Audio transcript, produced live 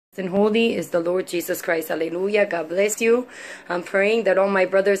And holy is the Lord Jesus Christ. Hallelujah. God bless you. I'm praying that all my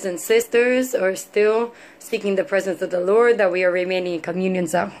brothers and sisters are still seeking the presence of the Lord, that we are remaining in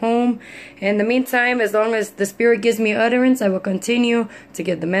communions at home. In the meantime, as long as the Spirit gives me utterance, I will continue to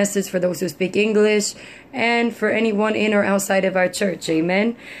give the message for those who speak English and for anyone in or outside of our church.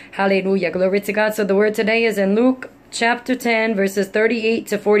 Amen. Hallelujah. Glory to God. So the word today is in Luke chapter 10, verses 38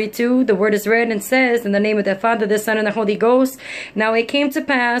 to 42. The word is read and says, in the name of the Father, the Son, and the Holy Ghost. Now it came to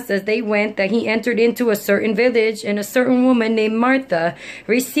pass, as they went, that he entered into a certain village, and a certain woman named Martha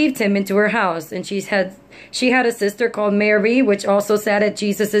received him into her house. And she had a sister called Mary, which also sat at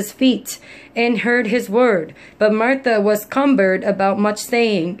Jesus' feet, and heard his word. But Martha was cumbered about much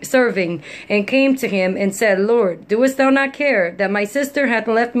serving, and came to him, and said, Lord, doest thou not care that my sister hath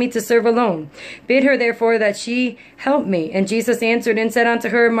left me to serve alone? Bid her therefore that she help me. And Jesus answered and said unto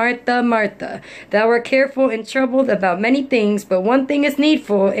her, Martha, Martha, thou art careful and troubled about many things, but one thing is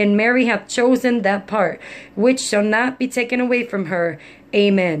needful, and Mary hath chosen that part, which shall not be taken away from her.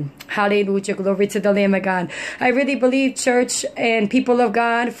 Amen. Hallelujah. Glory to the Lamb of God. I really believe, church and people of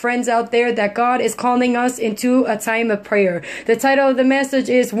God, friends out there, that God is calling us into a time of prayer. The title of the message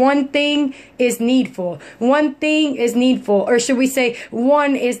is One Thing is Needful. One thing is needful. Or should we say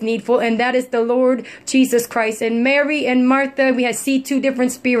one is needful, and that is the Lord Jesus Christ. And Mary and Martha, we see two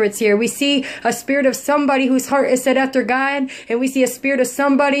different spirits here. We see a spirit of somebody whose heart is set after God, and we see a spirit of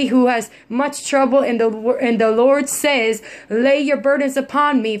somebody who has much trouble, and the Lord says, lay your burdens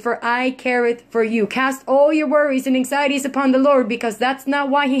upon me, for I careth for you. Cast all your worries and anxieties upon the Lord, because that's not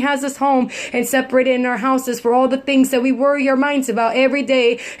why he has us home and separated in our houses for all the things that we worry our minds about every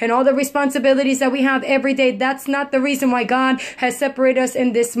day and all the responsibilities that we have every day. That's not the reason why God has separated us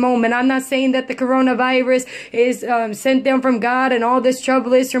in this moment. I'm not saying that the coronavirus is sent down from God and all this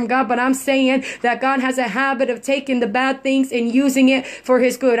trouble is from God, but I'm saying that God has a habit of taking the bad things and using it for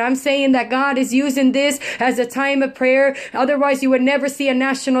his good. I'm saying that God is using this as a time of prayer. Otherwise, you would never see a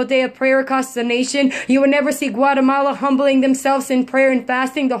national day of prayer across the nation. You would never see Guatemala humbling themselves in prayer and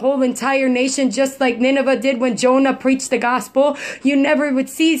fasting, the whole entire nation, just like Nineveh did when Jonah preached the gospel. You never would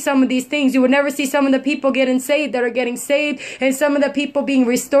see some of these things. You would never see some of the people getting saved that are getting saved, and some of the people being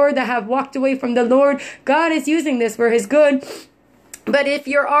restored that have walked away from the Lord. God is using this for his good. But if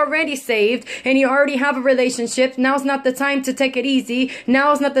you're already saved and you already have a relationship, now's not the time to take it easy.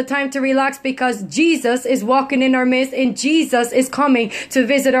 Now's not the time to relax, because Jesus is walking in our midst, and Jesus is coming to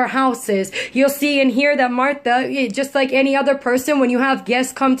visit our houses. You'll see and hear that Martha, just like any other person, when you have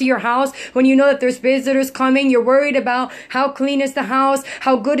guests come to your house, when you know that there's visitors coming, you're worried about how clean is the house,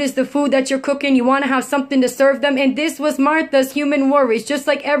 how good is the food that you're cooking. You want to have something to serve them. And this was Martha's human worries. Just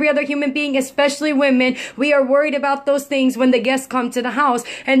like every other human being, especially women, we are worried about those things when the guests come to the house.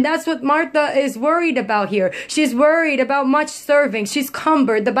 And that's what Martha is worried about here. She's worried about much serving. She's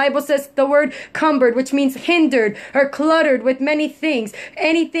cumbered. The Bible says the word cumbered, which means hindered or cluttered with many things.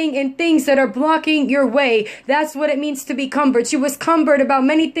 Anything and things that are blocking your way. That's what it means to be cumbered. She was cumbered about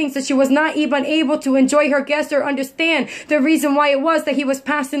many things that she was not even able to enjoy her guests or understand the reason why it was that he was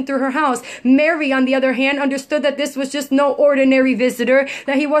passing through her house. Mary, on the other hand, understood that this was just no ordinary visitor,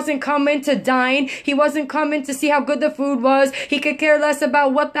 that he wasn't coming to dine. He wasn't coming to see how good the food was. He could care less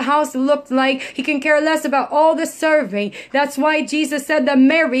about what the house looked like. He can care less about all the serving. That's why Jesus said that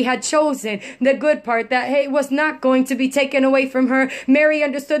Mary had chosen the good part, that it was not going to be taken away from her. Mary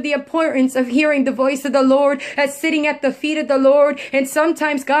understood the importance of hearing the voice of the Lord, as sitting at the feet of the Lord. And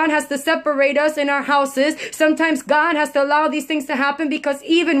sometimes God has to separate us in our houses. Sometimes God has to allow these things to happen, because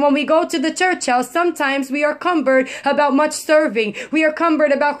even when we go to the church house, sometimes we are cumbered about much serving. We are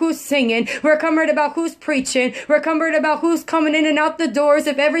cumbered about who's singing. We're cumbered about who's preaching. We're cumbered about who's coming in and out the doors,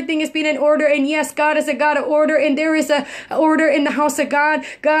 if everything is being in order. And yes, God is a God of order, and there is a order in the house of God.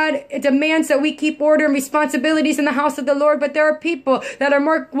 God demands that we keep order and responsibilities in the house of the Lord. But there are people that are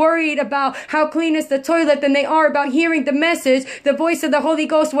more worried about how clean is the toilet than they are about hearing the message, the voice of the Holy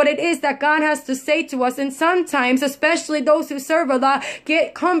Ghost, what it is that God has to say to us. And sometimes, especially those who serve a lot,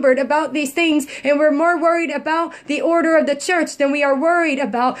 get cumbered about these things, and we're more worried about the order of the church than we are worried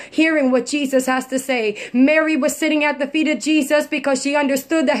about hearing what Jesus has to say. Mary was sitting at the feet of Jesus because she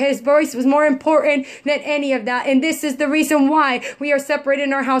understood that his voice was more important than any of that. And this is the reason why we are separated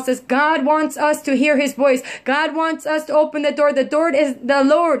in our houses. God wants us to hear his voice. God wants us to open the door. The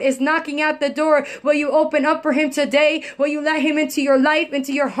Lord is knocking at the door. Will you open up for him today? Will you let him into your life,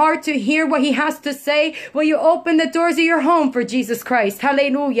 into your heart, to hear what he has to say? Will you open the doors of your home for Jesus Christ?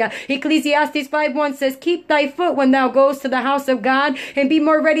 Hallelujah. Ecclesiastes 5:1 says, keep thy foot when thou goest to the house of God, and be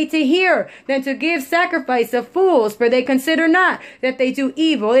more ready to hear than to give sacrifice of fools, for they consider not not that they do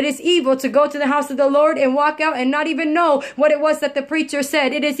evil. It is evil to go to the house of the Lord and walk out and not even know what it was that the preacher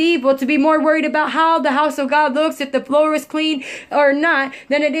said. It is evil to be more worried about how the house of God looks, if the floor is clean or not,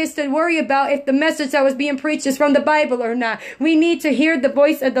 than it is to worry about if the message that was being preached is from the Bible or not. We need to hear the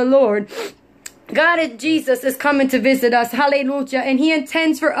voice of the Lord. God and Jesus is coming to visit us. Hallelujah. And he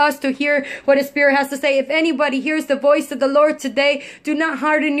intends for us to hear what his Spirit has to say. If anybody hears the voice of the Lord today, do not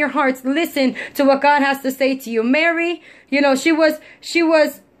harden your hearts. Listen to what God has to say to you. Mary, she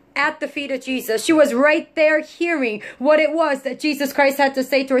was at the feet of Jesus. She was right there hearing what it was that Jesus Christ had to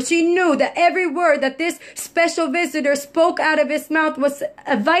say to her. She knew that every word that this special visitor spoke out of his mouth was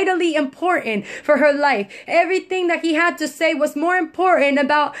vitally important for her life. Everything that he had to say was more important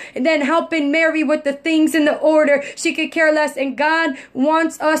than helping Mary with the things in the order. She could care less. And God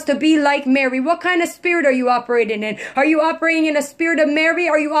wants us to be like Mary. What kind of spirit are you operating in? Are you operating in a spirit of Mary?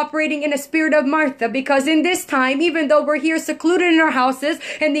 Or are you operating in a spirit of Martha? Because in this time, even though we're here secluded in our houses,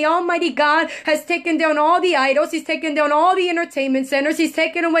 and the Almighty God has taken down all the idols. He's taken down all the entertainment centers. He's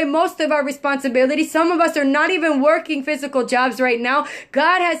taken away most of our responsibilities. Some of us are not even working physical jobs right now.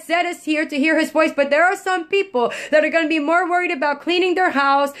 God has set us here to hear his voice, but there are some people that are going to be more worried about cleaning their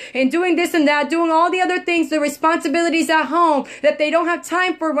house and doing this and that, doing all the other things, the responsibilities at home that they don't have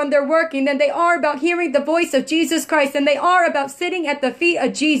time for when they're working, than they are about hearing the voice of Jesus Christ, and they are about sitting at the feet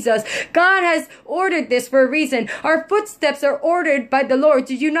of Jesus. God has ordered this for a reason. Our footsteps are ordered by the Lord.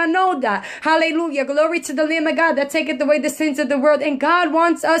 Did you not know that? Hallelujah. Glory to the Lamb of God that taketh away the sins of the world. And God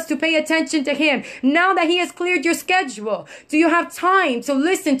wants us to pay attention to him. Now that he has cleared your schedule, do you have time to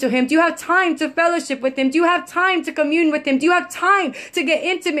listen to him? Do you have time to fellowship with him? Do you have time to commune with him? Do you have time to get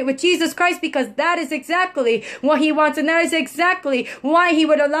intimate with Jesus Christ? Because that is exactly what he wants. And that is exactly why he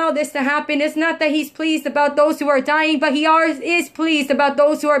would allow this to happen. It's not that he's pleased about those who are dying, but he is pleased about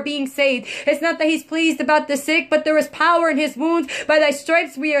those who are being saved. It's not that he's pleased about the sick, but there is power in his wounds. By thy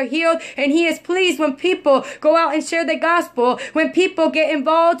stripes we are healed. And he is pleased when people go out and share the gospel, when people get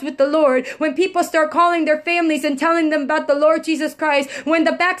involved with the Lord, when people start calling their families and telling them about the Lord Jesus Christ, when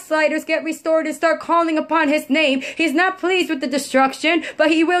the backsliders get restored and start calling upon his name. He's not pleased with the destruction, but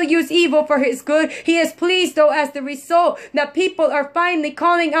he will use evil for his good. He is pleased, though, as the result that people are finally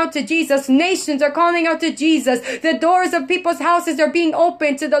calling out to Jesus. Nations are calling out to Jesus. The doors of people's houses are being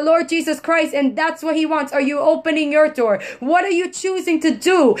opened to the Lord Jesus Christ, and that's what he wants. Are you opening your door? What are you choosing to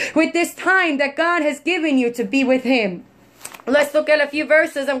do with this time that God has given you to be with him? Let's look at a few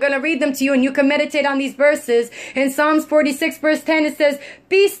verses. I'm going to read them to you and you can meditate on these verses. In Psalms 46 verse 10 it says,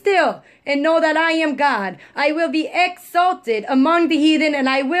 "Be still and know that I am God. I will be exalted among the heathen, and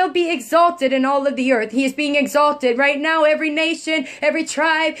I will be exalted in all of the earth." He is being exalted right now. Every nation, every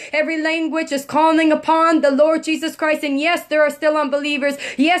tribe, every language is calling upon the Lord Jesus Christ. And yes, there are still unbelievers.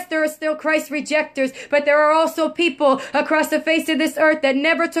 Yes, there are still Christ rejectors. But there are also people across the face of this earth that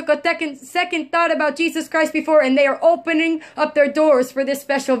never took a second thought about Jesus Christ before, and they are opening up their doors for this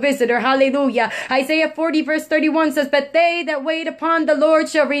special visitor. Hallelujah. Isaiah 40 verse 31 says, "But they that wait upon the Lord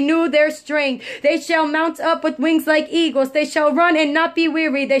shall renew their strength. They shall mount up with wings like eagles. They shall run and not be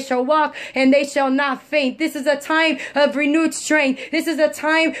weary. They shall walk and they shall not faint." This is a time of renewed strength. This is a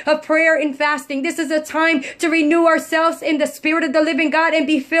time of prayer and fasting. This is a time to renew ourselves in the Spirit of the living God and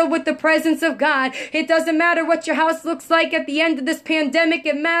be filled with the presence of God. It doesn't matter what your house looks like at the end of this pandemic.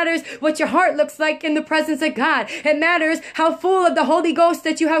 It matters what your heart looks like in the presence of God. It matters how full of the Holy Ghost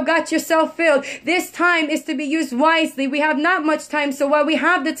that you have got yourself filled. This time is to be used wisely. We have not much time, so while we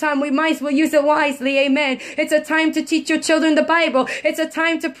have the time, we might as well use it wisely. Amen. It's a time to teach your children the Bible. It's a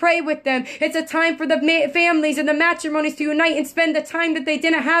time to pray with them. It's a time for the families and the matrimonies to unite and spend the time that they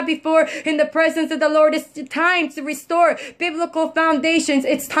didn't have before in the presence of the Lord. It's time to restore biblical foundations.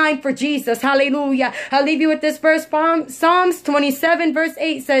 It's time for Jesus. Hallelujah. I'll leave you with this verse. Psalms 27 verse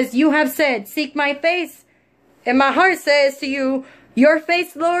 8 says, "You have said, seek my face. And my heart says to you, your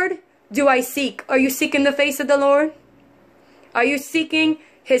face, Lord, do I seek." Are you seeking the face of the Lord? Are you seeking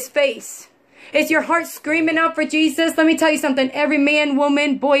his face? Is your heart screaming out for Jesus? Let me tell you something. Every man,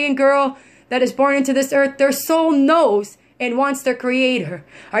 woman, boy, and girl that is born into this earth, their soul knows and wants their Creator.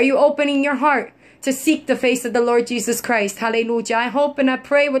 Are you opening your heart to seek the face of the Lord Jesus Christ? Hallelujah. I hope and I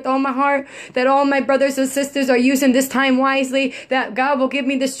pray with all my heart that all my brothers and sisters are using this time wisely, that God will give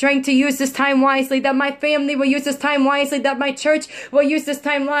me the strength to use this time wisely, that my family will use this time wisely, that my church will use this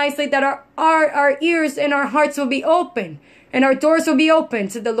time wisely, that our ears and our hearts will be open and our doors will be open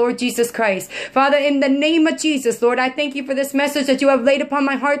to the Lord Jesus Christ. Father, in the name of Jesus, Lord, I thank you for this message that you have laid upon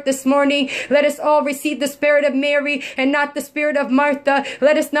my heart this morning. Let us all receive the spirit of Mary and not the spirit of Martha.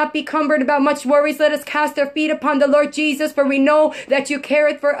 Let us not be cumbered about much worries. Let us cast our feet upon the Lord Jesus, for we know that you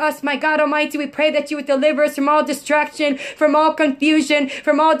careth for us, my God Almighty. We pray that you would deliver us from all distraction, from all confusion,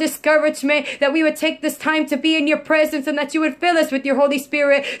 from all discouragement, that we would take this time to be in your presence, and that you would fill us with your Holy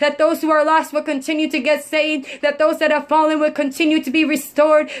Spirit, that those who are lost will continue to get saved, that those that have fallen will continue to be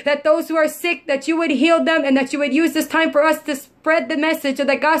restored, that those who are sick, that you would heal them, and that you would use this time for us to spread the message of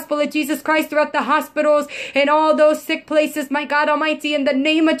the gospel of Jesus Christ throughout the hospitals and all those sick places, my God Almighty. In the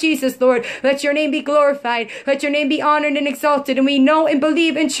name of Jesus, Lord, let your name be glorified, let your name be honored and exalted, and we know and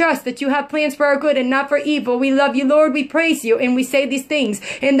believe and trust that you have plans for our good and not for evil. We love you, Lord, we praise you, and we say these things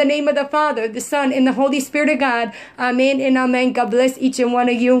in the name of the Father, the Son, and the Holy Spirit of God. Amen and amen. God bless each and one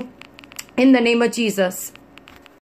of you in the name of Jesus.